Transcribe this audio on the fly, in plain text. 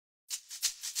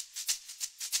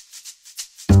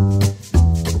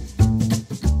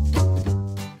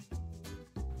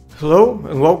Hello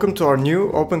and welcome to our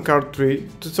new OpenCart 3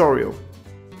 tutorial.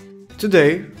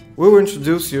 Today we will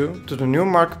introduce you to the new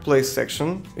Marketplace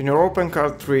section in your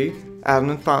OpenCart 3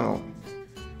 admin panel.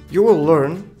 You will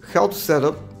learn how to set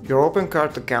up your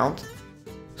OpenCart account,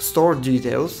 store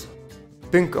details,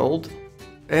 PIN code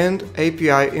and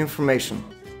API information.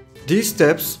 These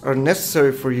steps are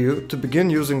necessary for you to begin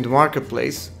using the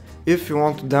Marketplace if you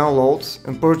want to download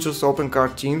and purchase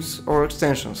OpenCart themes or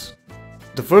extensions.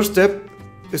 The first step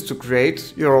is to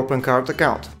create your OpenCart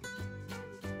account.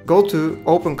 Go to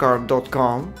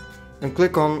opencart.com and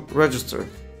click on Register.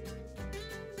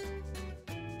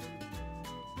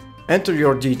 Enter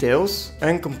your details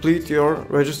and complete your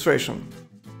registration.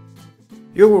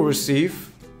 You will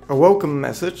receive a welcome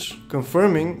message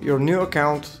confirming your new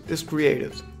account is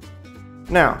created.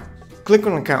 Now, click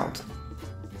on Account.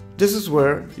 This is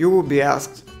where you will be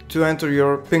asked to enter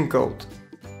your PIN code.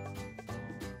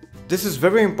 This is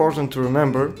very important to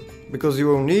remember because you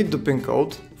will need the PIN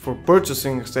code for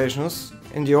purchasing extensions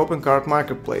in the OpenCart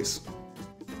Marketplace.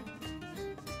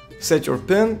 Set your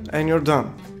PIN and you're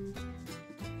done.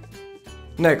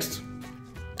 Next,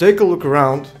 take a look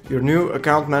around your new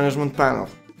account management panel.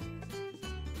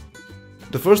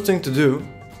 The first thing to do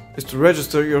is to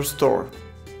register your store.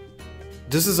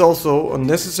 This is also a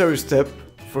necessary step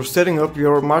for setting up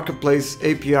your Marketplace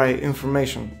API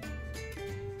information.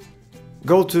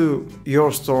 Go to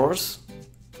Your Stores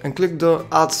and click the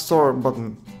Add Store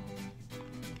button.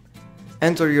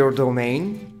 Enter your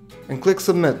domain and click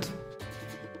Submit.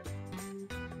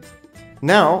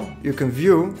 Now you can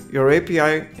view your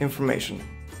API information.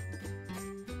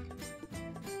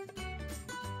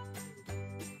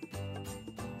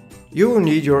 You will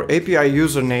need your API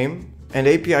username and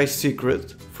API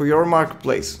secret for your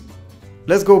Marketplace.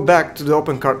 Let's go back to the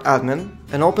OpenCart admin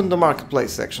and open the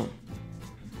Marketplace section.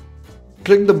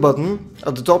 Click the button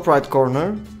at the top right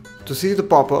corner to see the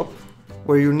pop-up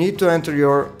where you need to enter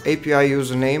your API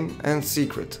username and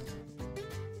secret.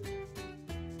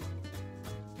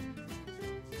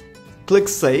 Click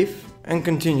Save and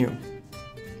Continue.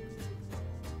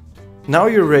 Now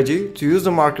you're ready to use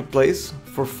the Marketplace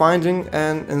for finding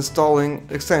and installing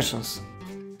extensions.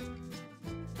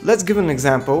 Let's give an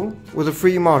example with a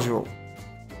free module.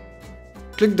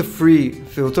 Click the Free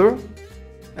filter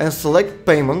and select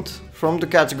Payment from the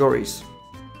categories.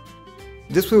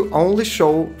 This will only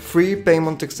show free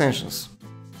payment extensions.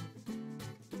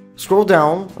 Scroll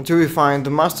down until you find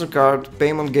the MasterCard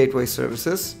Payment Gateway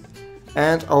Services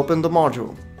and open the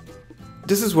module.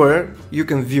 This is where you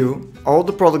can view all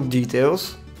the product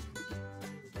details,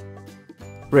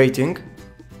 rating,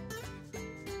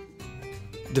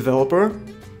 developer,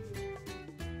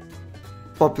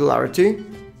 popularity,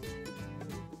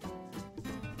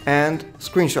 and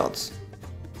screenshots.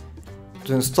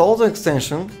 To install the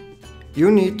extension, you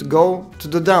need to go to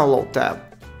the Download tab.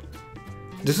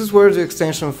 This is where the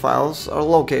extension files are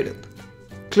located.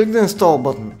 Click the Install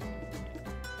button.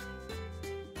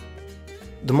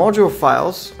 The module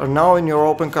files are now in your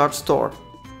OpenCart store.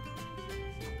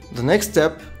 The next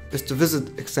step is to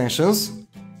visit Extensions,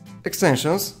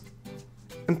 Extensions,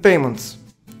 and Payments.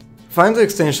 Find the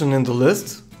extension in the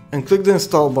list and click the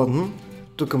Install button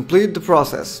to complete the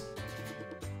process.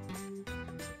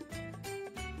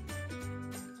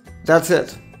 That's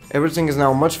it. Everything is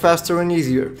now much faster and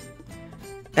easier.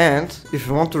 And if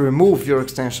you want to remove your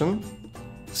extension,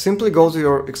 simply go to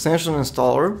your extension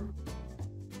installer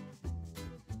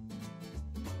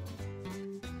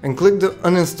and click the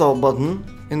Uninstall button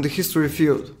in the History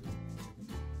field.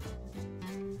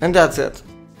 And that's it.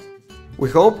 We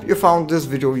hope you found this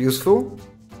video useful.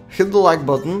 Hit the like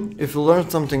button if you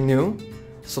learned something new,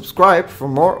 subscribe for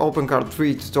more OpenCart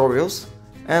 3 tutorials,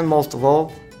 and most of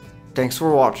all, thanks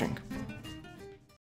for watching.